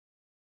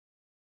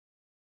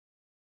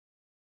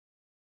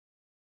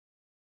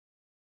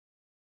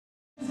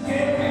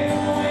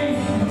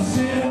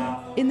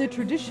In the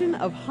tradition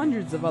of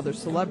hundreds of other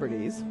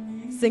celebrities,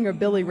 singer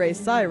Ray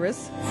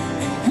Cyrus,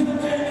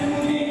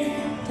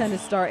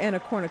 tennis star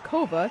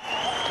Kournikova,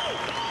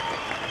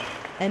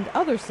 and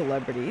other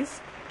celebrities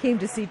came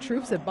to see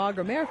troops at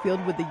Bagram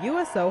Airfield with the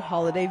USO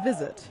holiday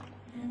visit.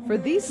 For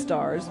these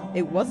stars,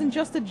 it wasn't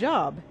just a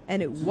job,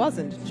 and it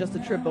wasn't just a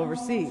trip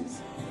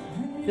overseas.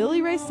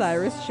 Ray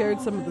Cyrus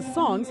shared some of the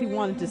songs he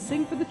wanted to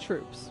sing for the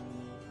troops.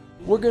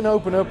 We're going to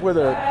open up with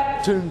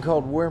a tune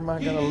called Where Am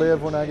I Going to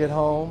Live When I Get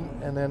Home,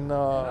 and then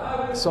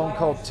a song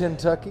called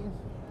Kentucky,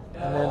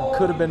 and then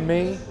Could Have Been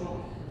Me,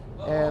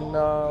 and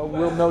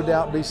we'll no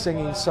doubt be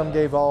singing Some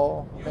Gave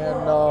All,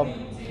 and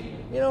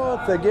you know,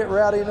 if they get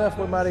rowdy enough,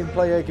 we might even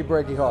play Achy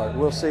Breaky Heart.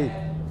 We'll see.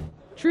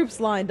 Troops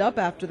lined up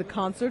after the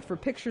concert for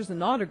pictures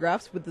and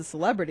autographs with the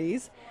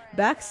celebrities.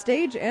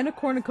 Backstage,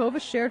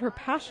 Kournikova shared her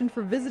passion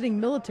for visiting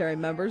military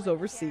members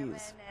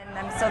overseas. And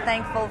I'm so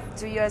thankful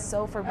to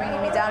USO for bringing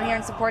me down here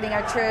and supporting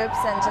our troops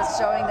and just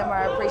showing them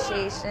our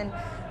appreciation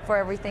for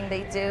everything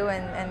they do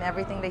and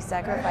everything they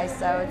sacrifice.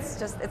 So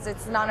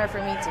it's an honor for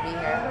me to be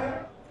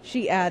here.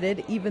 She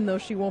added, even though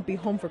she won't be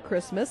home for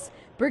Christmas,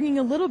 bringing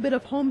a little bit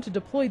of home to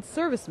deployed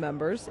service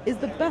members is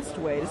the best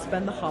way to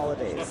spend the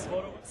holidays.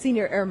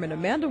 Senior Airman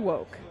Amanda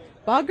Wowk,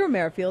 Bagram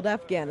Airfield,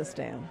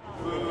 Afghanistan.